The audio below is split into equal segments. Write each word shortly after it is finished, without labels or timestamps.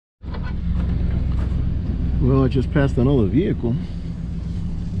Well, I just passed another vehicle.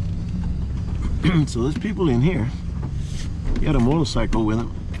 So there's people in here. He had a motorcycle with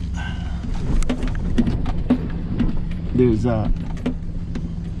him. There's I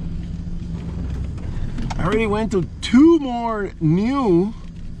already went to 2 more new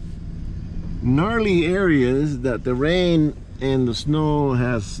gnarly areas that the rain and the snow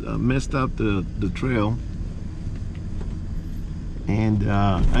has messed up the trail. And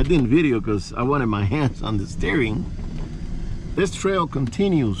I didn't video because I wanted my hands on the steering. This trail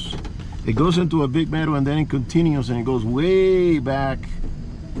continues. It goes into a big meadow and then it continues and it goes way back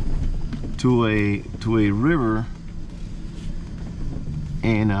to a river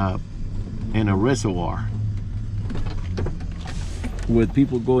and a reservoir where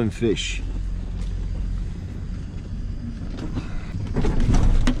people go and fish.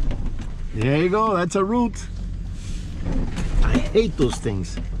 There you go, that's a route. I hate those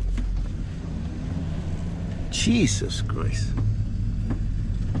things. Jesus Christ.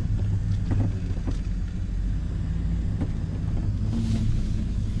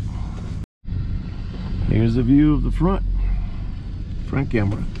 Here's the view of the front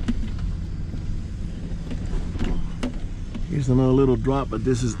camera. Here's another little drop, but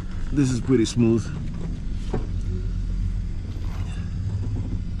this is pretty smooth.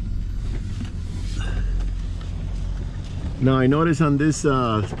 Now I notice on this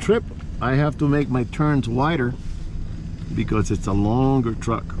trip I have to make my turns wider because it's a longer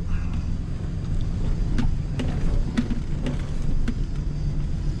truck.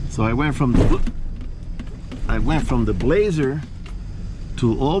 So I went from the Blazer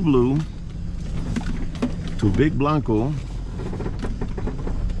to all blue to Big Blanco,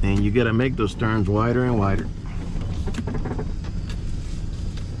 and you gotta make those turns wider and wider.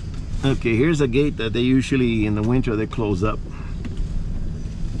 Okay, here's a gate that they usually in the winter they close up.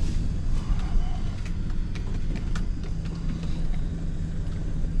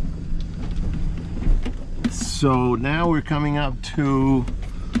 So now we're coming up to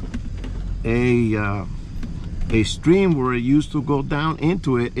a stream where it used to go down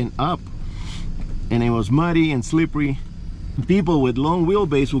into it and up, and it was muddy and slippery. People with long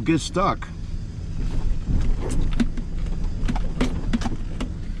wheelbase will get stuck.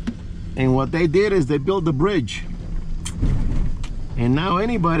 And what they did is they built a bridge, and now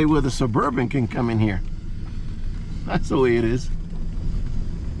anybody with a Suburban can come in here. That's the way it is.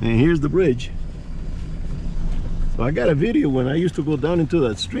 And here's the bridge. So I got a video when I used to go down into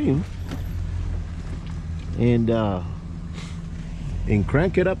that stream and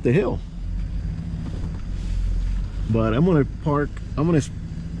crank it up the hill. But I'm gonna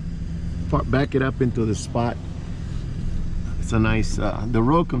back it up into the spot. It's a nice, the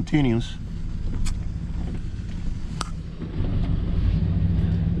road continues.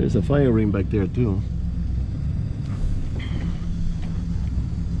 There's a fire ring back there too.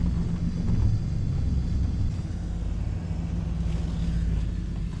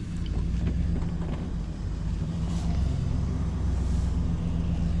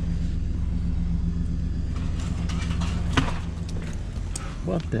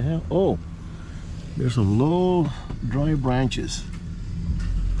 What the hell? Oh, there's some low dry branches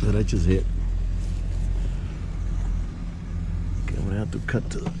that I just hit. Okay, I'm gonna have to cut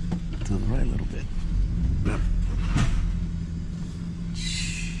to the right a little bit.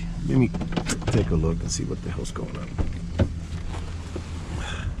 Let me take a look and see what the hell's going on.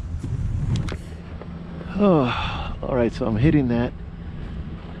 Oh, all right, so I'm hitting that.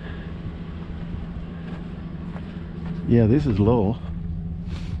 Yeah, this is low.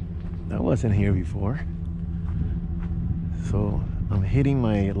 I wasn't here before. So I'm hitting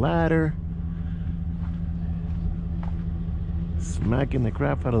my ladder, smacking the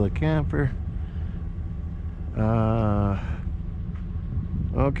crap out of the camper.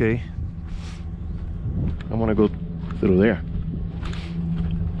 Okay, I'm gonna go through there.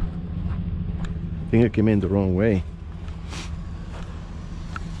 I think I came in the wrong way.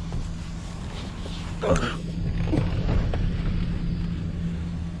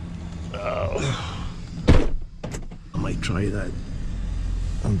 Try that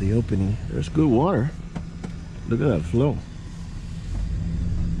on the opening. There's good water. Look at that flow.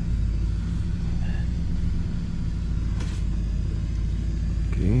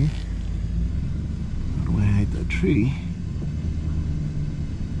 Okay. How do I hide that tree?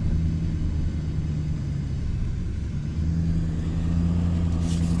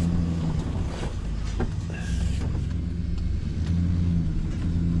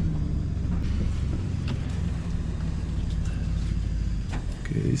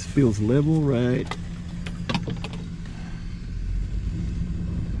 This feels level, right?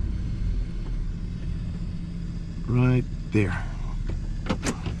 right there.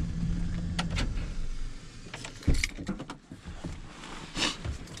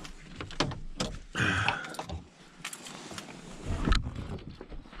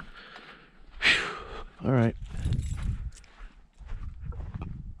 All right,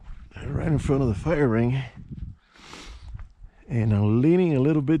 right in front of the fire ring, and I'm leaning a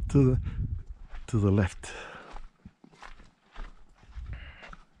little bit to the left,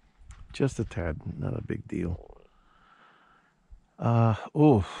 just a tad, not a big deal.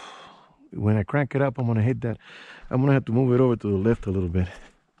 Oh, when I crank it up, I'm gonna hit that. I'm gonna have to move it over to the left a little bit.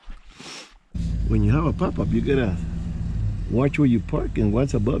 When you have a pop-up, you gotta watch where you park and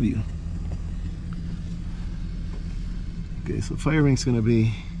what's above you. Okay, so fire ring's gonna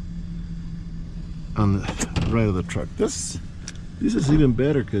be on the right of the truck. This is even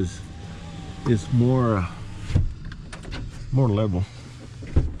better because it's more level.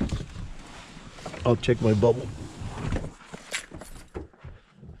 I'll check my bubble.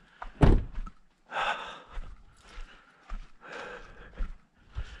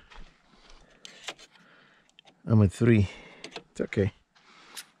 I'm at 3. It's okay,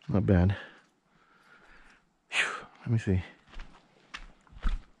 not bad. Whew. Let me see.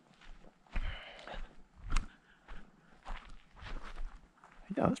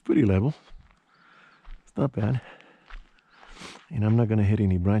 Yeah, that's pretty level. It's not bad. And I'm not gonna hit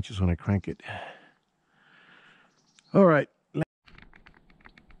any branches when I crank it. All right.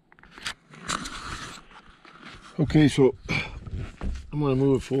 Okay, so I'm gonna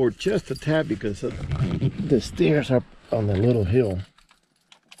move it forward just a tad because the stairs are on the little hill.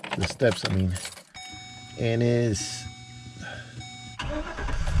 The steps, I mean. And it's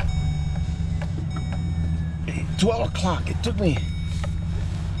 12 o'clock. It took me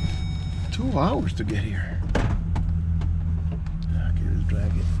 2 hours to get here. Okay, let's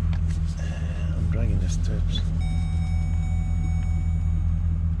drag it. I'm dragging the steps.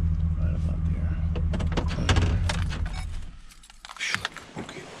 Right about there.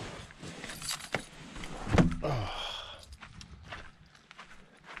 Okay. Oh.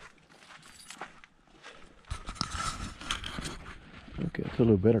 Okay, it's a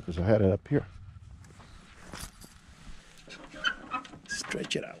little better because I had it up here.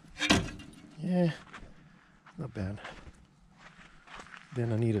 Stretch it out. Yeah, not bad.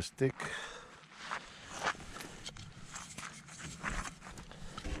 Then I need a stick.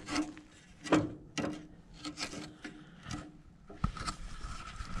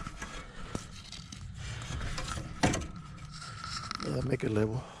 Yeah, make it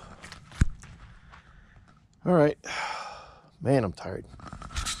level. All right. Man, I'm tired.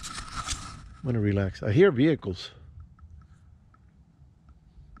 I'm gonna relax. I hear vehicles.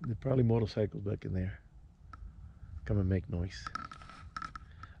 There are probably motorcycles back in there. Come and make noise.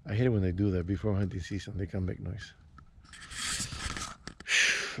 I hate it when they do that before hunting season. They come make noise.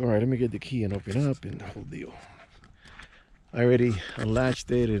 All right, let me get the key and open up and the whole deal. I already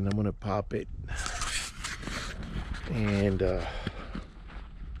unlatched it and I'm gonna pop it. And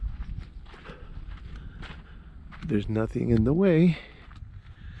there's nothing in the way.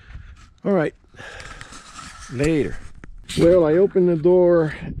 All right, later. Well, I opened the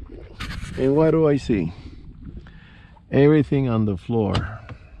door and what do I see? Everything on the floor.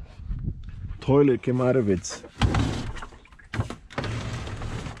 Toilet came out of its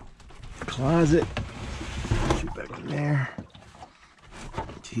closet. Put it back in there.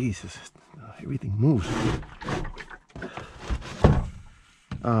 Jesus, everything moves.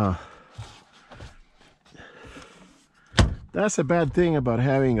 That's a bad thing about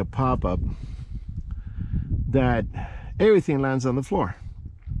having a pop-up, that everything lands on the floor.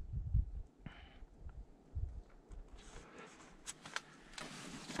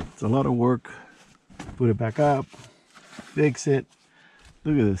 It's a lot of work. Put it back up, fix it.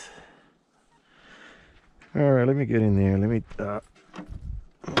 Look at this. All right, let me get in there. Let me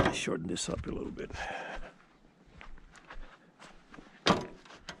shorten this up a little bit.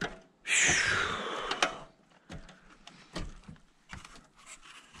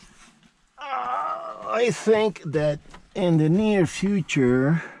 I think that in the near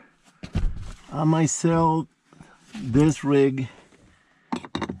future, I might sell this rig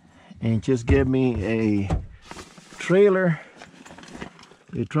and just get me a trailer,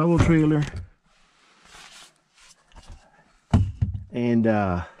 a travel trailer, and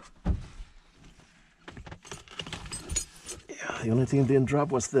yeah, the only thing that didn't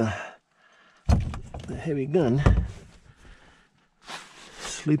drop was the heavy gun.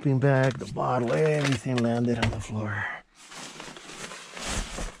 Sleeping bag, the bottle, everything landed on the floor.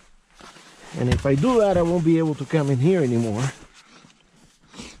 And if I do that, I won't be able to come in here anymore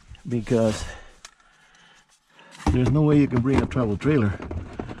because There's no way you can bring a travel trailer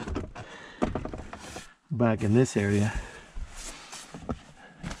back in this area.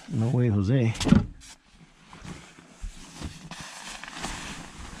 No way, Jose.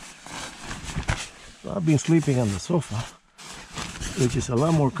 So I've been sleeping on the sofa, which is a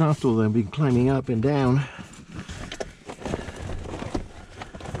lot more comfortable than being climbing up and down.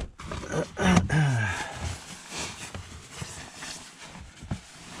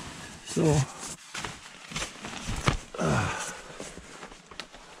 So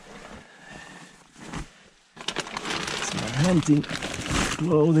it's my hunting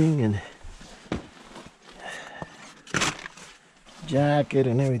clothing and jacket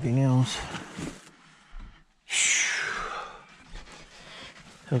and everything else.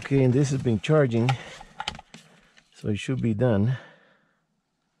 Okay, and this has been charging, so it should be done.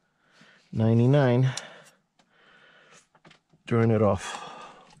 99. Turn it off.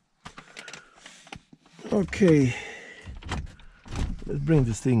 Okay, let's bring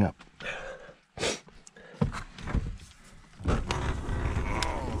this thing up.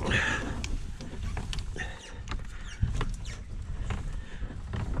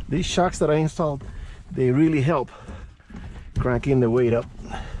 These shocks that I installed, they really help cranking the weight up.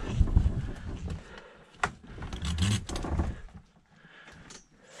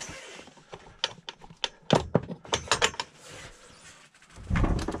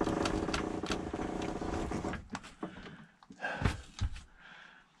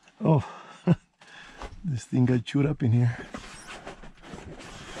 Oh, this thing got chewed up in here.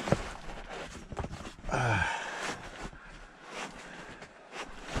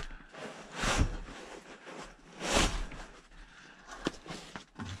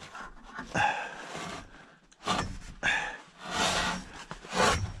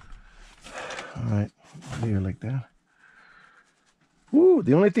 All right, here like that. Ooh,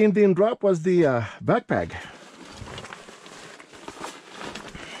 the only thing didn't drop was the backpack.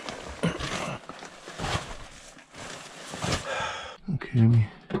 Okay, let me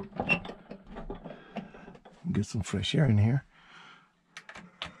get some fresh air in here.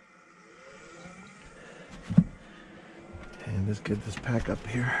 And let's get this pack up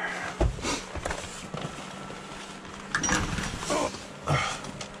here. Oh.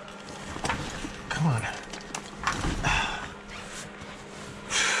 Come on.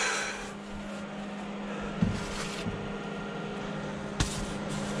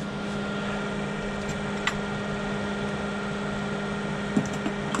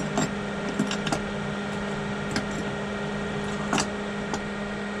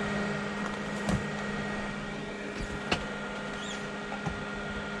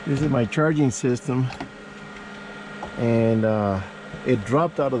 This is my charging system, and it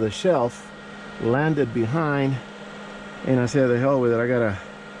dropped out of the shelf, landed behind, and I said, the hell with it, I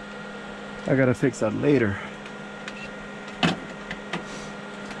gotta fix that later.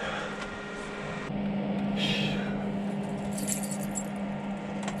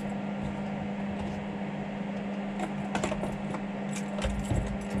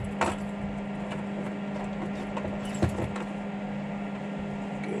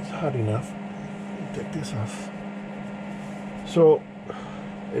 Hot enough. Take this off. So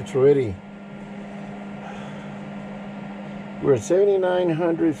it's ready. We're at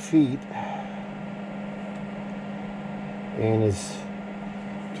 7,900 feet, and it's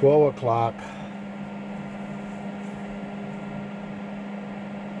 12 o'clock.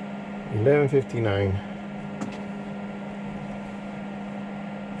 11:59.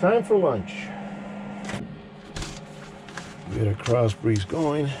 Time for lunch. Get a cross breeze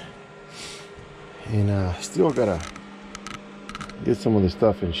going, and still gotta get some of the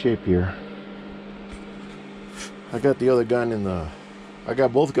stuff in shape here. I got the other gun in the, I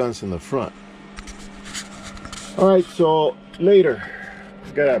got both guns in the front. All right, so later,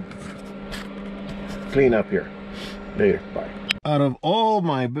 gotta clean up here. Later, bye. Out of all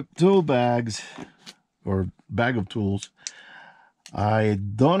my tool bags, or bag of tools, I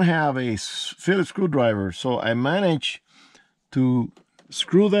don't have a Phillips screwdriver, so I managed to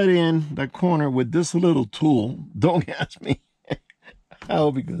screw that in that corner with this little tool. Don't ask me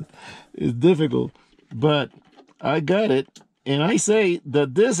how, because it's difficult, but I got it. And I say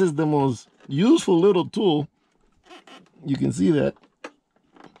that this is the most useful little tool. You can see that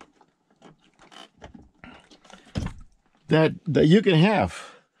you can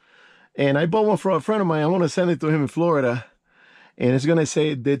have. And I bought one for a friend of mine. I want to send it to him in Florida, and it's gonna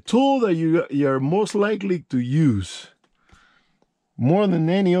say the tool that you're most likely to use more than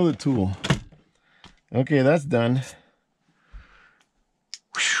any other tool. Okay, that's done.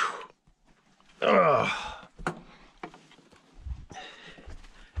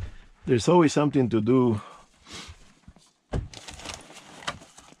 There's always something to do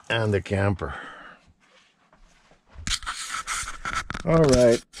and the camper. All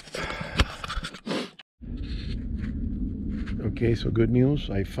right. Okay, so good news.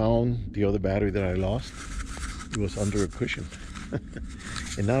 I found the other battery that I lost. It was under a cushion.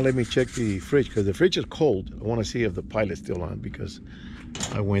 And now let me check the fridge, because the fridge is cold. I want to see if the pilot's still on, because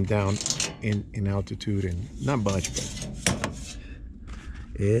I went down in altitude, and not much, but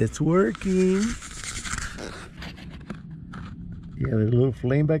it's working. You got a little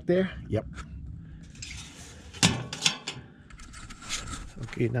flame back there? Yep.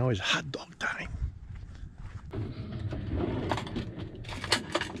 Okay, now it's hot dog time.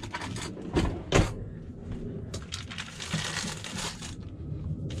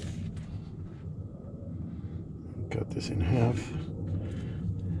 Cut this in half.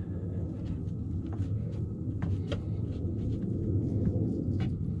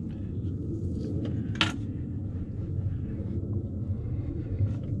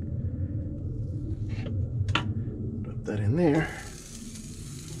 Put that in there.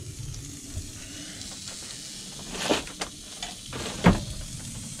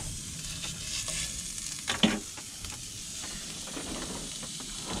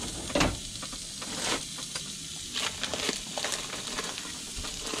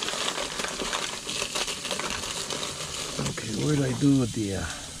 Okay, what did I do with the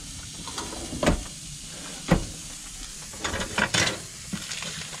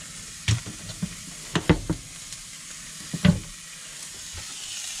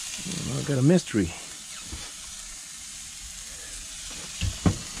I got a mystery.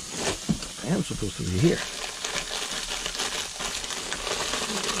 I am supposed to be here.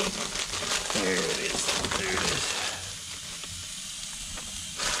 There it is. There it is.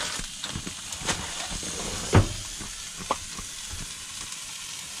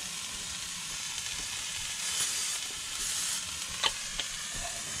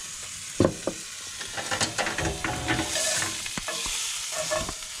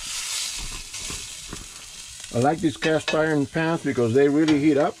 I like these cast iron pans because they really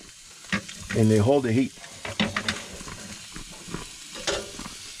heat up and they hold the heat.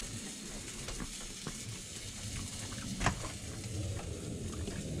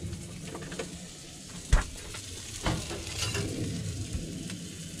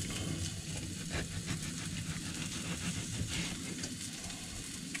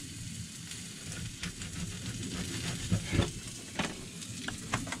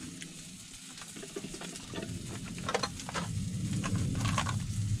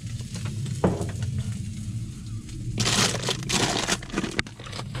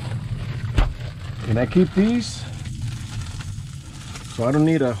 And I keep these, so I don't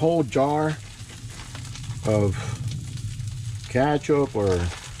need a whole jar of ketchup or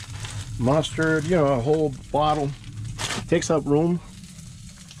mustard, you know, a whole bottle. It takes up room.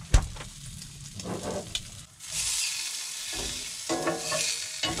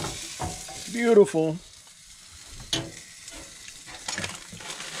 Beautiful.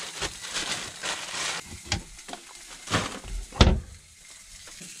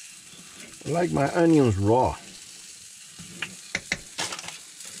 I like my onions raw.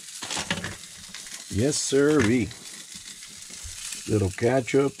 Yes, sirree. Little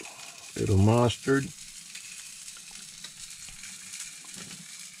ketchup, little mustard,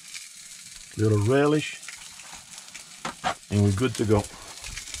 little relish, and we're good to go.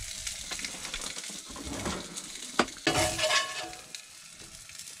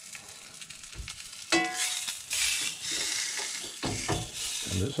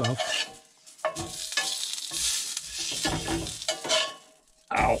 Turn this off.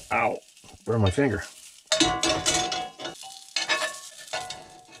 Ow, ow, burn my finger.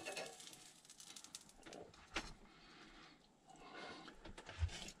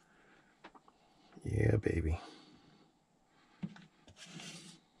 Yeah, baby.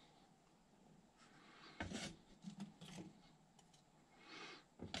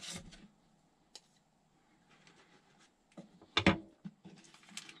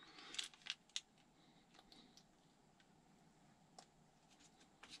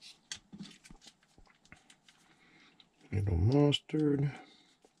 Little mustard.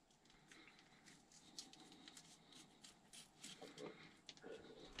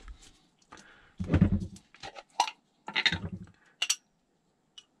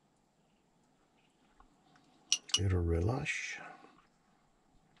 Little relish.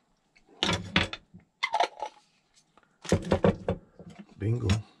 Bingo.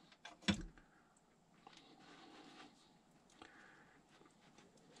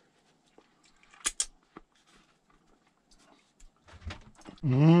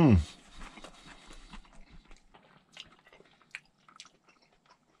 Mmm.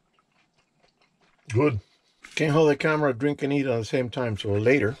 Good. Can't hold the camera, drink and eat at the same time, so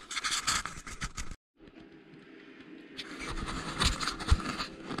later.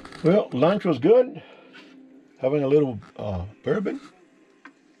 Well, lunch was good. Having a little bourbon.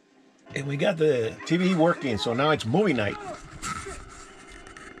 And we got the TV working, so now it's movie night.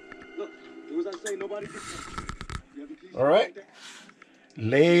 All right.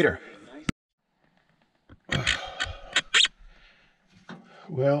 Later.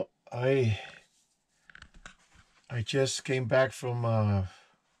 Well, I just came back from, I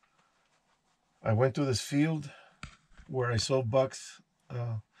went to this field where I saw bucks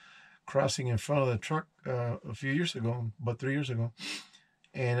crossing in front of the truck a few years ago, about 3 years ago.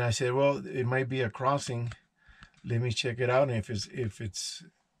 And I said, well, it might be a crossing. Let me check it out. And if it's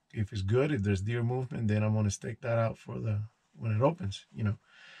good, if there's deer movement, then I'm going to stake that out for when it opens, you know.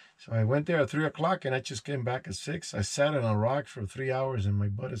 So I went there at 3 o'clock and I just came back at 6. I sat on a rock for 3 hours and my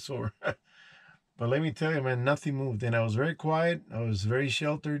butt is sore. But let me tell you, man, nothing moved. And I was very quiet. I was very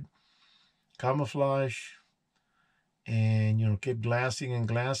sheltered, camouflage, and, you know, kept glassing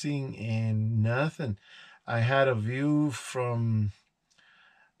and nothing. I had a view from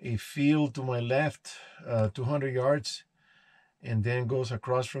a field to my left, 200 yards, and then goes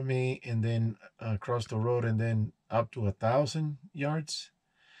across from me and then across the road and then up to 1,000 yards.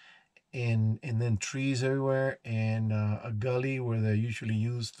 And then trees everywhere, and a gully where they usually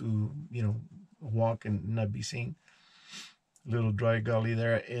use to, you know, walk and not be seen. Little dry gully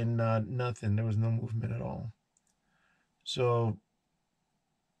there, and nothing. There was no movement at all. So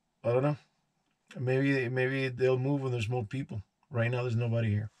I don't know. Maybe they'll move when there's more people. Right now, there's nobody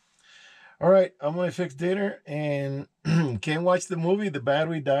here. All right, I'm gonna fix dinner and can't watch the movie. The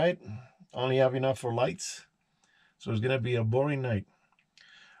battery died. Only have enough for lights, so it's gonna be a boring night.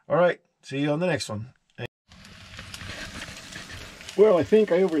 All right, see you on the next one. Well, I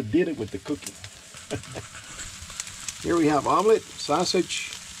think I overdid it with the cooking. Here we have omelet,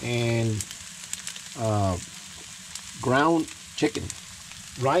 sausage, and ground chicken,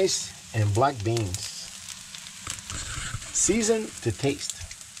 rice, and black beans. Seasoned to taste.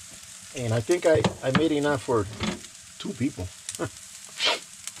 And I think I made enough for 2 people.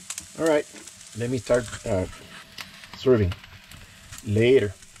 All right, let me start serving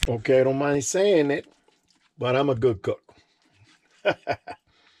later. Okay, I don't mind saying it, but I'm a good cook.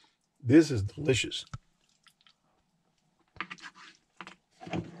 This is delicious.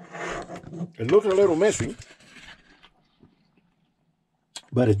 It looks a little messy,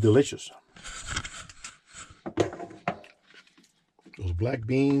 but it's delicious. Those black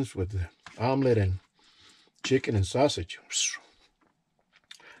beans with the omelet and chicken and sausage.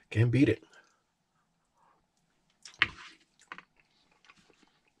 Can't beat it.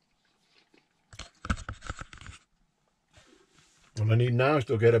 All I need now is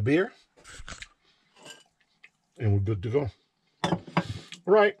to get a beer, and we're good to go. All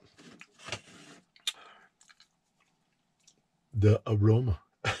right. The aroma.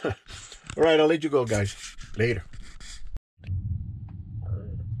 All right, I'll let you go, guys. Later.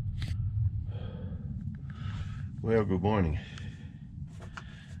 Well, good morning.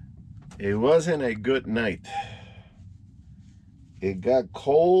 It wasn't a good night. It got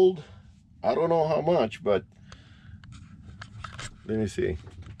cold. I don't know how much, but let me see.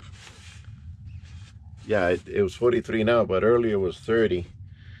 Yeah, it was 43 now, but earlier it was 30.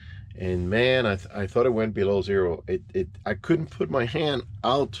 And man, I thought it went below 0. I couldn't put my hand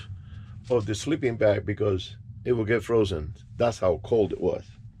out of the sleeping bag because it would get frozen. That's how cold it was.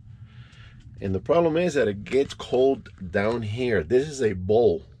 And the problem is that it gets cold down here. This is a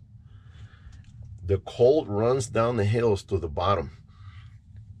bowl. The cold runs down the hills to the bottom.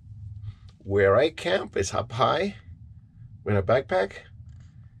 Where I camp is up high with a backpack,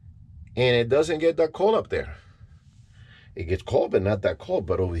 and it doesn't get that cold up there. It gets cold, but not that cold.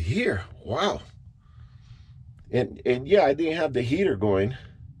 But over here, wow. And yeah, I didn't have the heater going.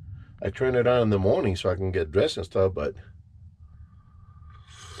 I turned it on in the morning so I can get dressed and stuff, but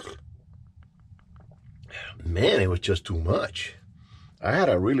man, it was just too much. I had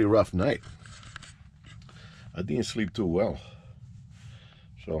a really rough night. I didn't sleep too well.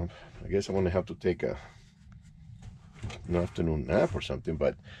 So I guess I'm gonna have to take an afternoon nap or something,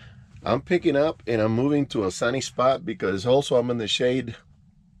 but I'm picking up and I'm moving to a sunny spot because also I'm in the shade.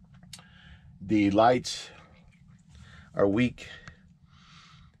 The lights are weak.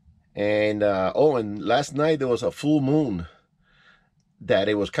 And and last night there was a full moon that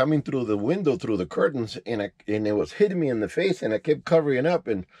it was coming through the window, through the curtains, and it was hitting me in the face, and I kept covering up,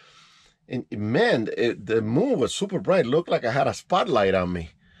 and man, the moon was super bright. It looked like I had a spotlight on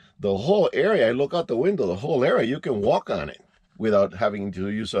me. The whole area, I look out the window, the whole area, you can walk on it. without having to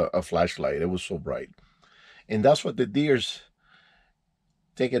use a flashlight. It was so bright. And that's what the deers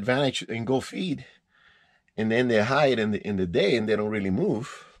take advantage and go feed. And then they hide in the day and they don't really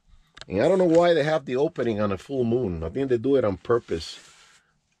move. And I don't know why they have the opening on a full moon. I think they do it on purpose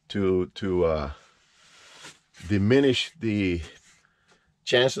to diminish the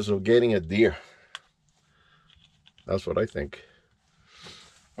chances of getting a deer. That's what I think.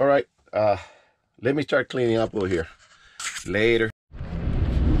 All right, let me start cleaning up over here. Later.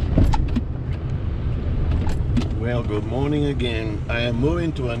 Well, good morning again. I am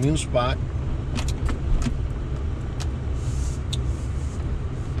moving to a new spot.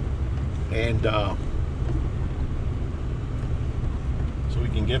 And so we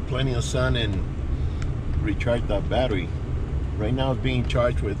can get plenty of sun and recharge that battery. Right now it's being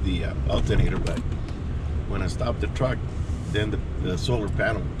charged with the alternator, but when I stop the truck, then the solar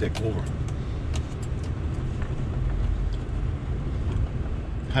panel will take over.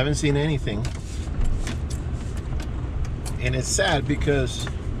 Haven't seen anything. And it's sad because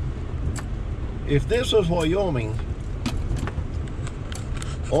if this was Wyoming,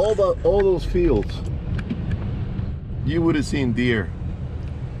 all those fields, you would have seen deer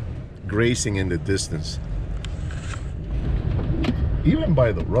grazing in the distance. Even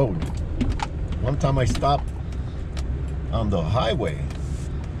by the road. One time I stopped on the highway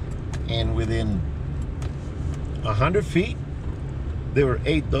and within 100 feet, there were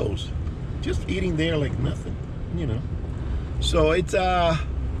 8 does just eating there like nothing, you know. So it's a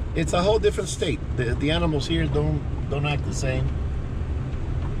whole different state. The animals here don't act the same.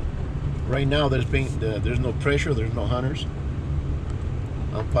 Right now there's no pressure, there's no hunters.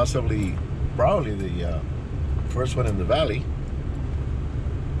 I'm probably the first one in the valley.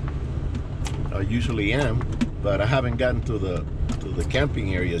 I usually am, but I haven't gotten to the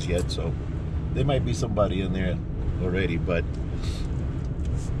camping areas yet, so there might be somebody in there already. But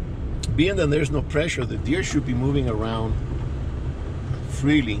being that there's no pressure, the deer should be moving around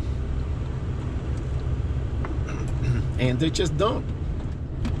freely, and they just don't.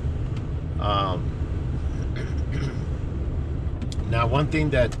 Now, one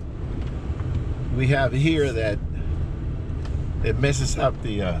thing that we have here that it messes up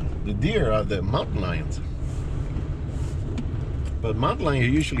the deer are the mountain lions. But mountain lions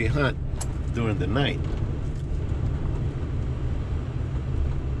usually hunt during the night.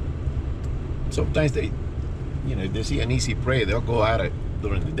 Sometimes they, you know, if they see an easy prey, they'll go at it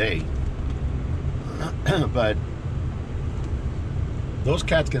during the day. But those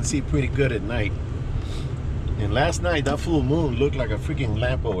cats can see pretty good at night. And last night, that full moon looked like a freaking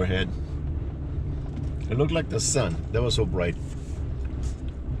lamp overhead. It looked like the sun. That was so bright.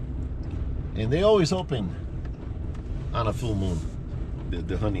 And they always open on a full moon,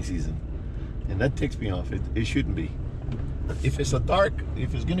 the hunting season. And that ticks me off. It shouldn't be. If it's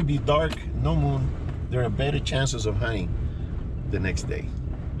going to be dark, no moon, there are better chances of hunting the next day,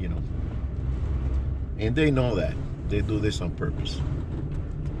 you know. And they know that. They do this on purpose.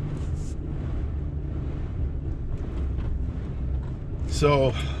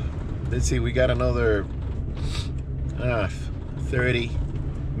 So, let's see, we got another 30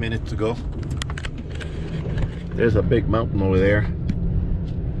 minutes to go. There's a big mountain over there.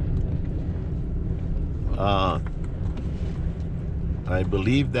 I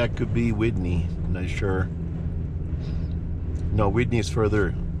believe that could be Whitney. I'm not sure. No, Whitney is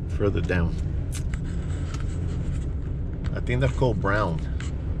further down. I think that's called Brown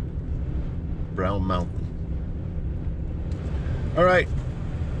Mountain. All right,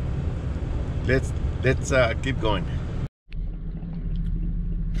 let's keep going.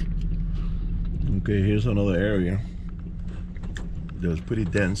 Okay, here's another area that was pretty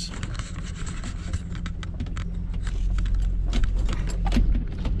dense.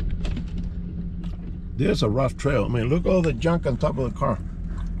 There's a rough trail. I mean, look at all the junk on top of the car,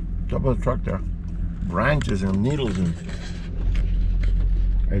 top of the truck there. Branches and needles, and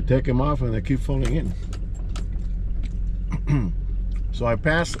I take them off and they keep falling in. So I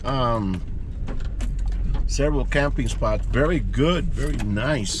passed several camping spots. Very good, very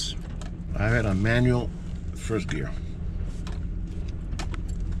nice. I had a manual first gear.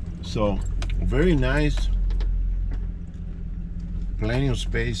 So very nice. Plenty of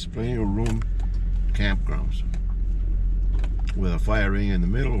space, plenty of room campgrounds. With a fire ring in the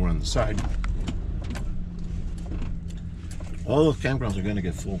middle or on the side. All those campgrounds are gonna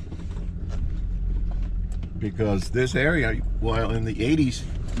get full. Because this area, while in the 80s,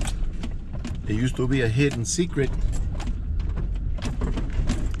 it used to be a hidden secret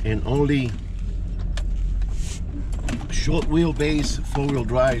and only short wheelbase 4-wheel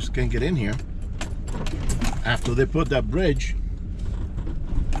drives can get in here. After they put that bridge,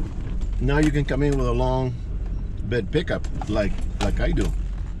 now you can come in with a long bed pickup like I do.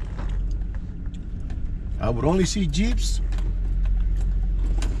 I would only see Jeeps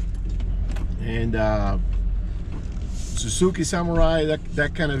and Suzuki Samurai,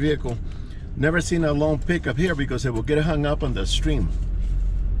 that kind of vehicle. Never seen a long pickup here because it will get hung up on the stream.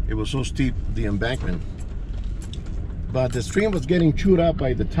 It was so steep, the embankment. But the stream was getting chewed up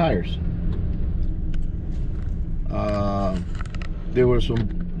by the tires. There were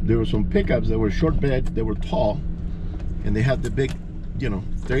some pickups that were short bed, they were tall, and they had the big,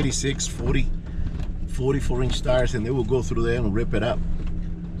 36, 40, 44-inch tires, and they will go through there and rip it up.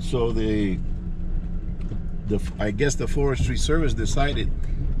 So I guess the Forestry Service decided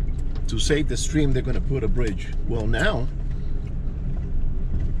to save the stream, they're going to put a bridge. Well, now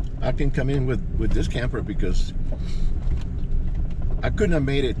I can come in with this camper because I couldn't have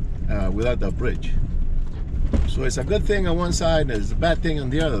made it without that bridge. So it's a good thing on one side and it's a bad thing on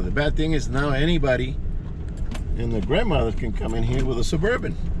the other. The bad thing is now anybody and the grandmother can come in here with a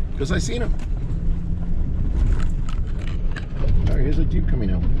Suburban, because I seen them. All right, here's a Jeep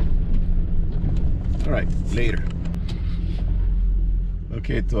coming out. All right, later.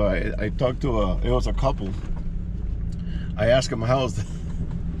 Okay, so I talked to it was a couple. I asked him how's the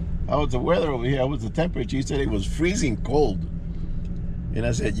weather over here, how was the temperature. He said it was freezing cold. And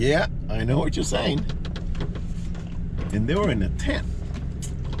I said, yeah, I know what you're saying. And they were in a tent.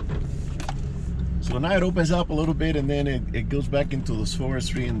 So now it opens up a little bit and then it goes back into this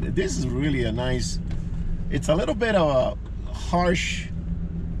forestry. And this is really a nice, it's a little bit of a harsh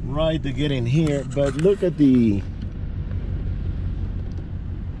ride to get in here, but look at the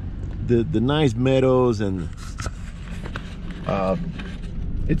nice meadows, and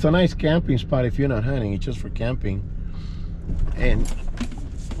it's a nice camping spot if you're not hunting. It's just for camping. And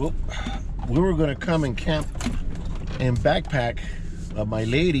well, we were gonna come and camp and backpack. My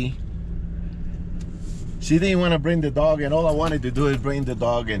lady, she didn't want to bring the dog, and all I wanted to do is bring the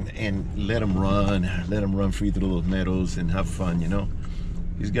dog and let him run free through those meadows and have fun,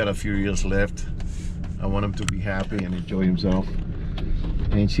 He's got a few years left. I want him to be happy and enjoy himself.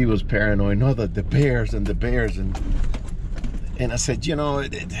 And she was paranoid, no, that the bears and I said,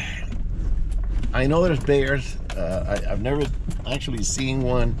 I know there's bears. I've never actually seen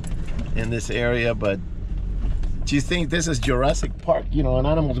one in this area, but she thinks this is Jurassic Park, an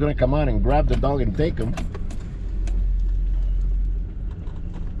animal's gonna come out and grab the dog and take him.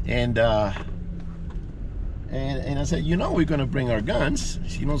 And I said, we're gonna bring our guns.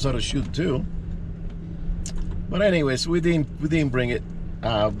 She knows how to shoot too. But anyways, we didn't bring it.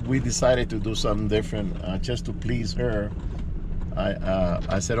 We decided to do something different just to please her.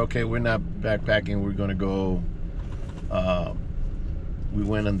 I said, okay, we're not backpacking. We're gonna go. We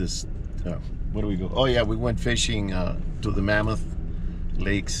went on this. Where do we go? Oh yeah, we went fishing to the Mammoth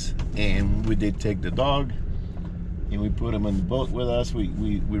Lakes, and we did take the dog. And we put him on the boat with us.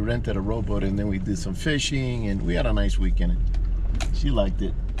 We rented a rowboat, and then we did some fishing, and we had a nice weekend. She liked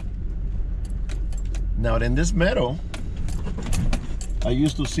it. Now in this meadow, I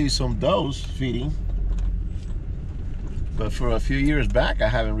used to see some does feeding, but for a few years back, I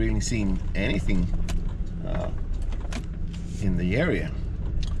haven't really seen anything in the area.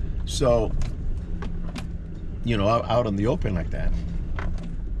 So, out in the open like that.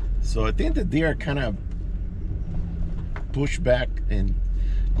 So I think the deer kind of push back and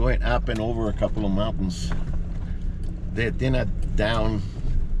going up and over a couple of mountains. They're not down.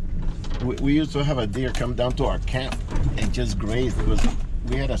 We used to have a deer come down to our camp and just graze.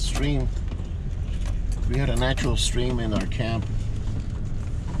 We had a stream. We had a natural stream in our camp.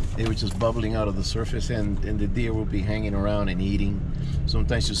 It was just bubbling out of the surface, and the deer will be hanging around and eating.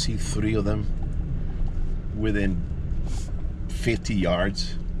 Sometimes you see 3 of them within 50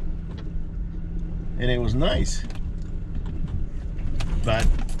 yards. And it was nice. But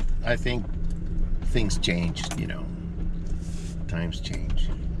I think things changed, times change.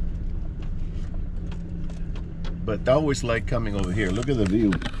 But I always like coming over here. Look at the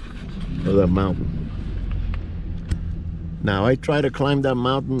view of that mountain. Now I tried to climb that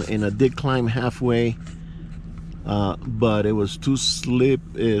mountain, and I did climb halfway, but it was too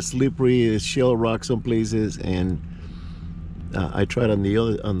slippery, shell rock some places, and I tried on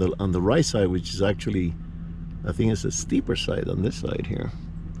the right side, which is actually, I think it's a steeper side on this side here.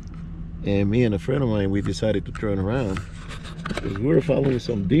 And me and a friend of mine, we decided to turn around because we were following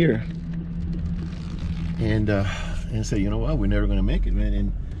some deer, and say, you know what, we're never gonna make it, man.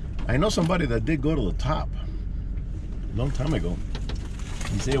 And I know somebody that did go to the top a long time ago.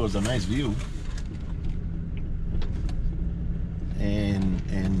 He said it was a nice view, and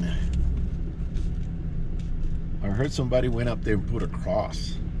I heard somebody went up there and put a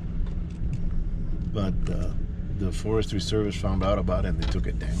cross but the Forestry Service found out about it and they took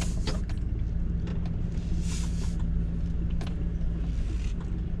it down.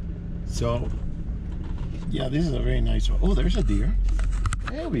 So, yeah, this is a very nice one. Oh, there's a deer.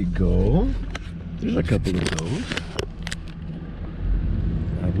 There we go. There's a couple of those.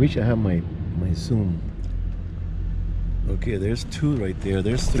 I wish I had my zoom. Okay, there's two right there.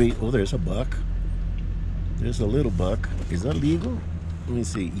 There's three. Oh, there's a buck. There's a little buck. Is that legal? Let me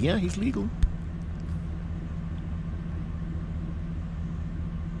see. Yeah, he's legal.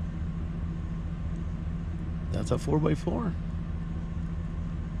 That's a 4x4.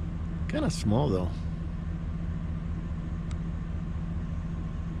 Kind of small though.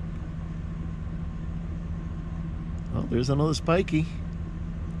 Oh, there's another spiky.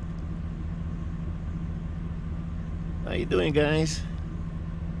 How you doing, guys?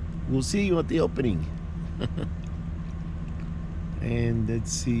 We'll see you at the opening. And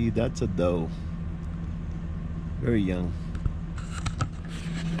let's see, that's a doe. Very young.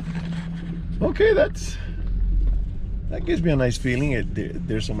 Okay, that gives me a nice feeling.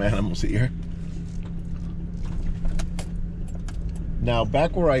 There's some animals here. Now,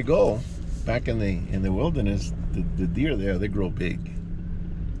 back where I go, back in the wilderness, the deer there, they grow big,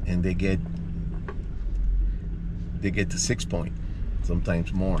 and they get to 6 point,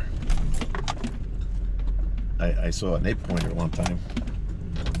 sometimes more. I saw an 8-pointer one time.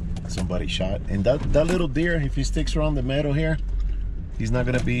 Somebody shot, and that little deer, if he sticks around the meadow here, he's not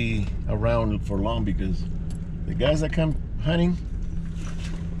gonna be around for long, because the guys that come hunting,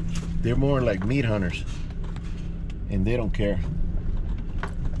 they're more like meat hunters, and they don't care.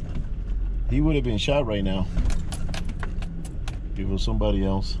 He would have been shot right now if it was somebody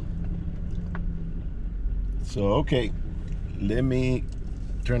else. So, okay, let me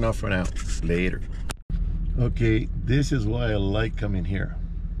turn off for now. Later. Okay, this is why I like coming here.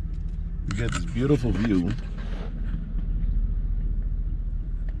 You get this beautiful view.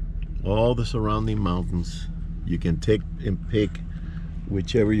 All the surrounding mountains. You can take and pick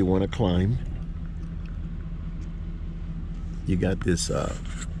whichever you want to climb. You got this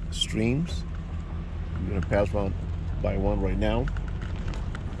streams. I'm gonna pass by one right now.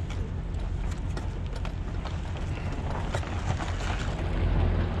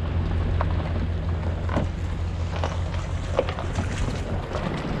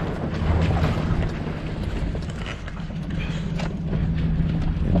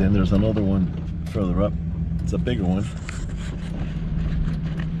 And then there's another one further up. It's a bigger one.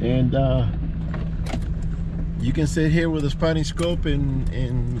 And you can sit here with a spotting scope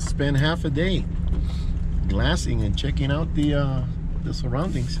and spend half a day glassing and checking out the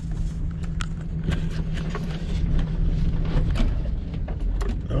surroundings.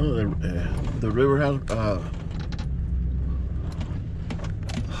 Oh, the river has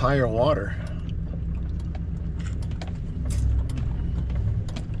higher water.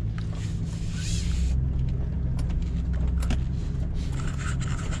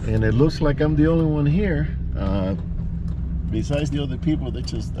 And it looks like I'm the only one here, besides the other people that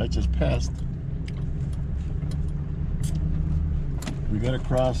just passed. We gotta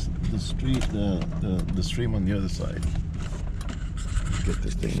cross the street, the stream on the other side. Let's get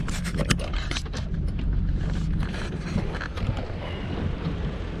this thing lined up.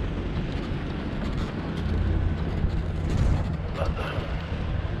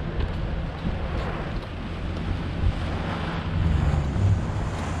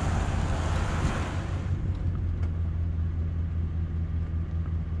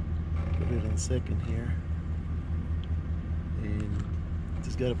 Put it in second here. And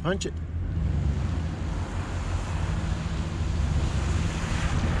just gotta punch it.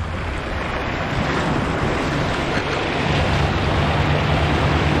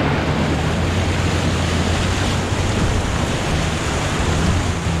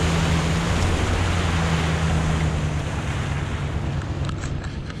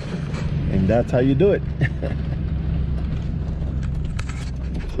 And that's how you do it.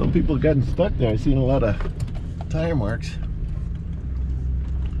 Some people gotten stuck there. I've seen a lot of tire marks.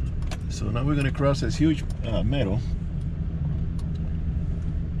 So now we're going to cross this huge meadow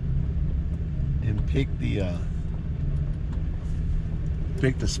and pick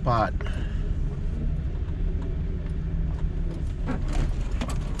the spot.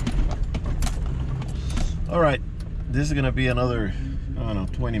 All right, this is going to be another, I don't know,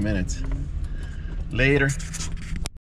 20 minutes later.